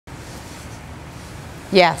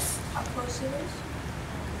Yes. How close it is?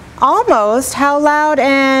 Almost. How loud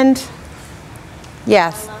and...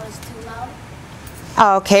 Yes. How loud is too loud?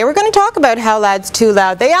 Okay, we're going to talk about how loud's too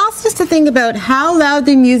loud. They asked us to think about how loud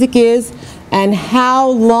the music is and how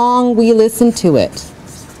long we listen to it.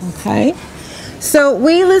 Okay? So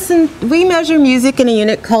we measure music in a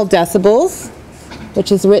unit called decibels,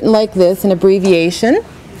 which is written like this, an abbreviation.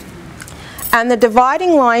 And the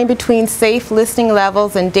dividing line between safe listening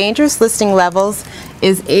levels and dangerous listening levels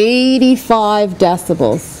is 85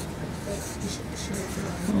 decibels.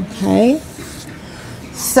 Okay?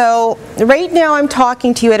 So right now I'm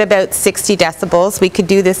talking to you at about 60 decibels. We could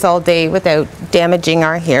do this all day without damaging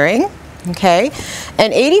our hearing. Okay?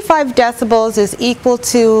 And 85 decibels is equal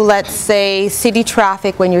to, let's say, city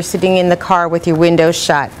traffic when you're sitting in the car with your windows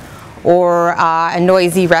shut, or a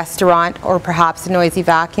noisy restaurant, or perhaps a noisy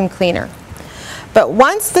vacuum cleaner. But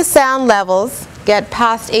once the sound levels get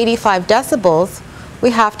past 85 decibels,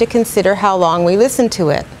 we have to consider how long we listen to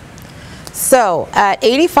it. So at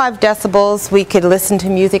 85 decibels, we could listen to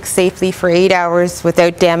music safely for 8 hours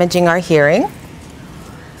without damaging our hearing.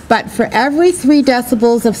 But for every 3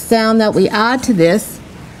 decibels of sound that we add to this,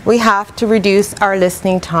 we have to reduce our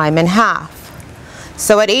listening time in half.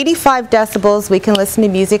 So at 85 decibels, we can listen to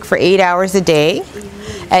music for 8 hours a day.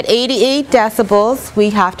 At 88 decibels, we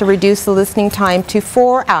have to reduce the listening time to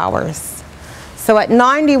 4 hours. So at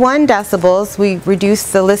 91 decibels, we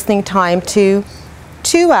reduce the listening time to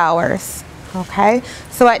 2 hours. Okay?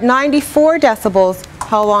 So at 94 decibels,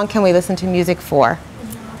 how long can we listen to music for?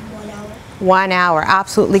 1 hour. 1 hour,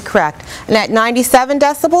 absolutely correct. And at 97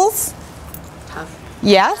 decibels?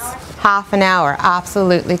 Yes, half an hour,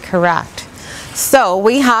 absolutely correct. So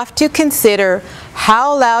we have to consider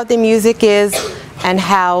how loud the music is and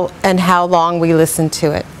how long we listen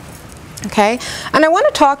to it. Okay? And I want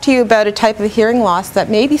to talk to you about a type of hearing loss that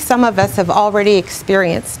maybe some of us have already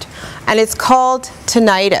experienced, and it's called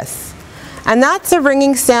tinnitus. And that's a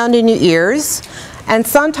ringing sound in your ears, and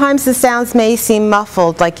sometimes the sounds may seem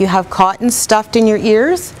muffled, like you have cotton stuffed in your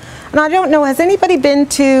ears. And I don't know, has anybody been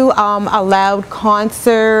to a loud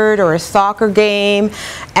concert or a soccer game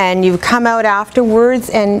and you've come out afterwards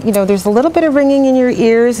and there's a little bit of ringing in your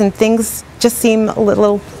ears and things just seem a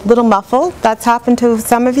little muffled? That's happened to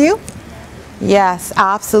some of you? Yes,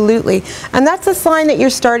 absolutely. And that's a sign that you're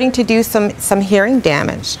starting to do some hearing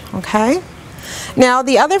damage, okay? Now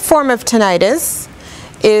the other form of tinnitus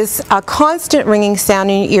is a constant ringing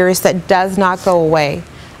sound in your ears that does not go away,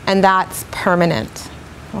 and that's permanent.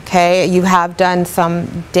 Okay, you have done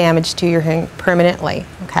some damage to your hearing permanently,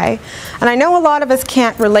 okay? And I know a lot of us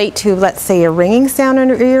can't relate to, let's say, a ringing sound in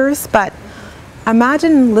your ears, but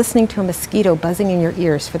imagine listening to a mosquito buzzing in your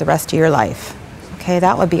ears for the rest of your life. Okay,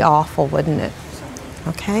 that would be awful, wouldn't it?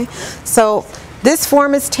 Okay, so this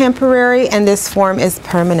form is temporary and this form is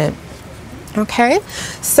permanent. Okay,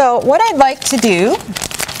 so what I'd like to do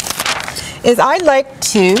is I'd like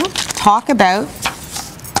to talk about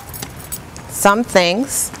some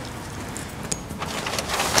things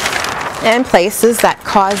and places that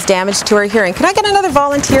cause damage to our hearing. Can I get another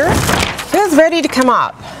volunteer? Who's ready to come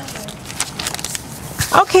up?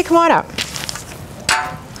 Okay, come on up.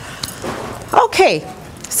 Okay,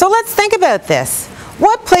 so let's think about this.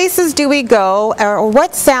 What places do we go, or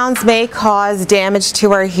what sounds may cause damage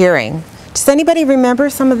to our hearing? Does anybody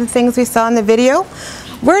remember some of the things we saw in the video?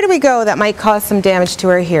 Where do we go that might cause some damage to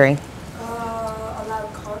our hearing?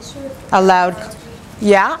 A loud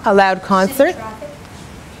concert. A loud concert.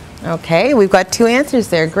 Okay, we've got 2 answers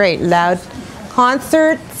there. Great. Loud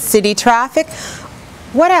concert, city traffic.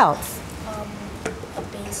 What else? A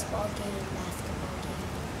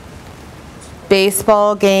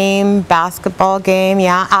baseball game, basketball game.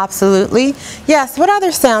 Yeah, absolutely. Yes, what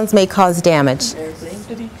other sounds may cause damage?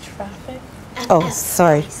 City traffic. Oh,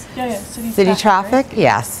 sorry. Yeah, City traffic, right?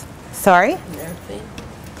 Yes. Sorry? An airplane.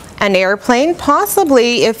 An airplane,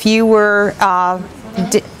 possibly if you were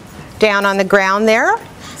down on the ground there.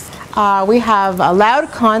 We have a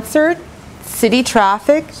loud concert, city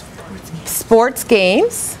traffic, sports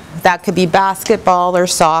games. That could be basketball or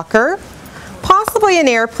soccer. Possibly an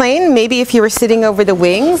airplane, maybe if you were sitting over the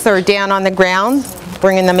wings or down on the ground,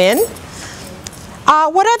 bringing them in.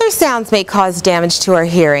 What other sounds may cause damage to our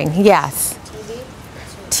hearing? Yes.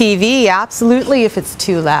 TV, absolutely, if it's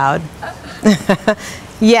too loud.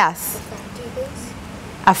 Yes.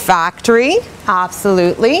 A factory,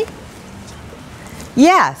 absolutely.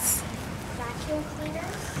 Yes. Vacuum cleaners.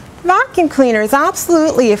 Vacuum cleaners,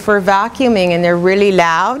 absolutely, if we're vacuuming and they're really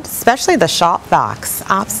loud, especially the shop vacs,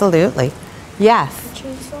 absolutely. Yes.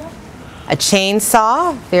 Chainsaw. A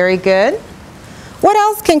chainsaw, very good. What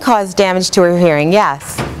else can cause damage to our hearing?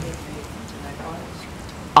 Yes.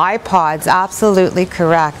 iPods, absolutely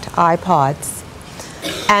correct, iPods.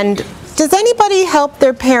 And does anybody help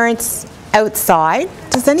their parents outside?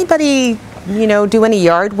 Does anybody, you know, do any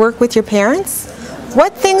yard work with your parents?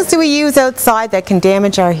 What things do we use outside that can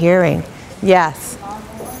damage our hearing? Yes.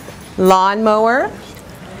 Lawnmower.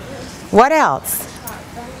 What else?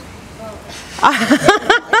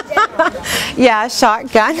 Yeah,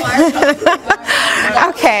 shotgun.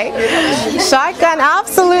 Okay, shotgun,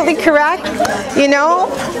 absolutely correct. You know,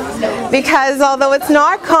 because although it's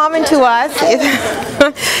not common to us,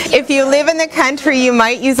 if you live in the country, you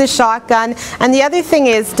might use a shotgun. And the other thing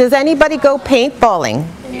is, does anybody go paintballing?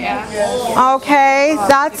 Yeah. Okay,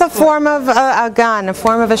 that's a form of a gun, a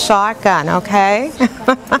form of a shotgun, okay?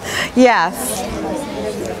 Yes.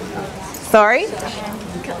 Sorry?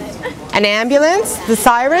 An ambulance? The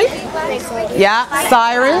siren? Yeah,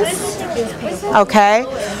 sirens. Okay.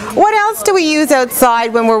 What else do we use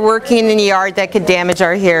outside when we're working in the yard that could damage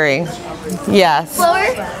our hearing? Yes.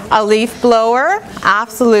 Blower? A leaf blower?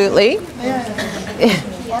 Absolutely.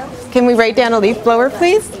 Can we write down a leaf blower,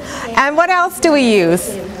 please? And what else do we use?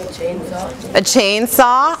 A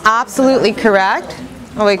chainsaw? Absolutely correct.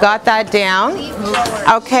 Oh, we got that down.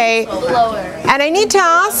 Okay. And I need to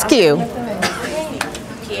ask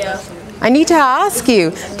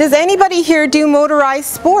you, does anybody here do motorized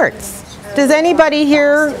sports? Does anybody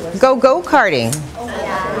here go go-karting?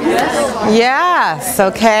 Yes,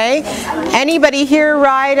 okay. Anybody here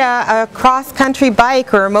ride a cross-country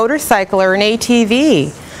bike or a motorcycle or an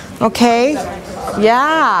ATV? Okay.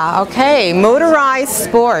 Yeah, okay. Motorized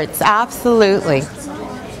sports, absolutely.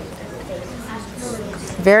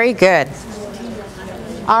 Very good.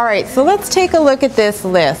 All right, so let's take a look at this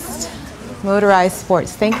list. Motorized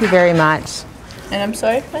sports. Thank you very much. And I'm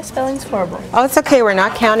sorry if my spelling's horrible. Oh, it's okay. We're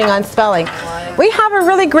not counting on spelling. We have a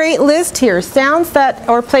really great list here. Sounds that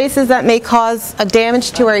or places that may cause a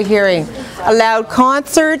damage to our hearing. A loud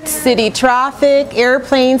concert, city traffic,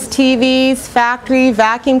 airplanes, TVs, factory,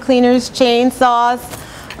 vacuum cleaners, chainsaws.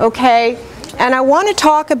 Okay. And I want to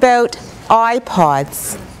talk about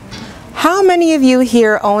iPods. How many of you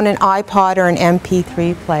here own an iPod or an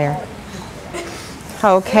MP3 player?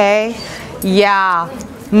 Okay. Yeah,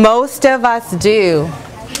 most of us do.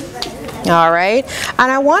 All right.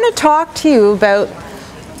 And I want to talk to you about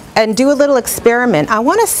and do a little experiment. I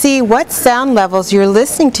want to see what sound levels you're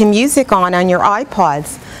listening to music on your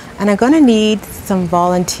iPods. And I'm going to need some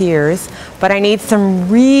volunteers, but I need some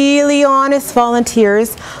really honest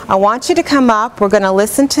volunteers. I want you to come up. We're going to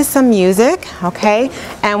listen to some music, okay?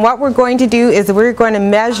 And what we're going to do is we're going to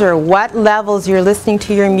measure what levels you're listening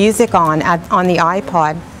to your music on the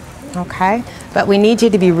iPod, okay? But we need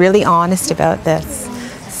you to be really honest about this.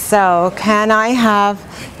 So can I have,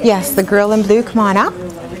 yes, the girl in blue, come on up.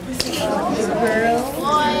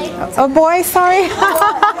 Oh boy, sorry.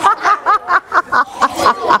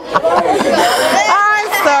 I'm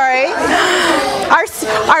sorry.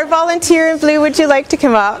 Our volunteer in blue, would you like to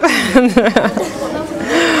come up?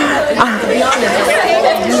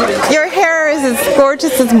 Your hair is as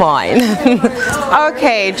gorgeous as mine.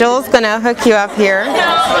 Okay, Joel's going to hook you up here.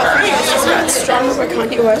 Stronger by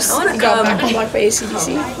Kanye West, you got Back on Black by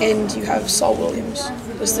AC/DC, and you have Saul Williams.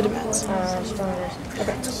 What's the demands?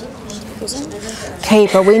 Okay,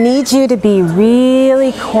 but we need you to be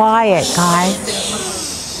really quiet,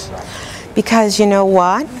 guys. Because you know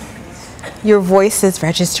what? Your voices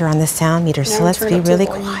register on the sound meter, so let's be really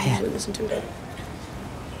quiet. Listen to it.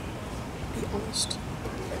 Be honest.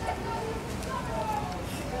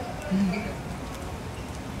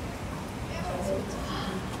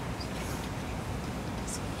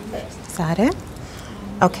 Is that it?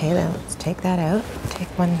 Okay, then let's take that out. Take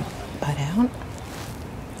one bud out.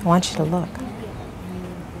 I want you to look.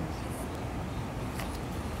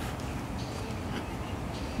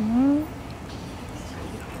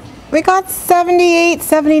 We got 78,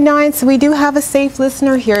 79, so we do have a safe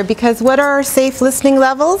listener here, because what are our safe listening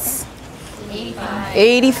levels? 85.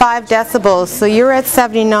 85 decibels, so you're at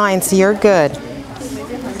 79, so you're good.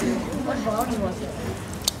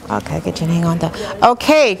 Okay, get you to hang on to.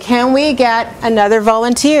 Okay, can we get another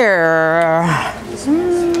volunteer?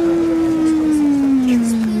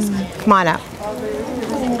 Come on up.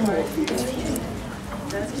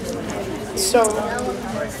 So,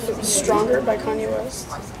 Stronger by Kanye West,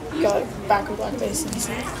 you got Back on Black by AC/DC,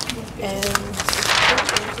 and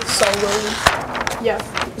Saul Williams. Yeah.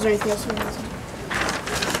 Is there anything else you want to say?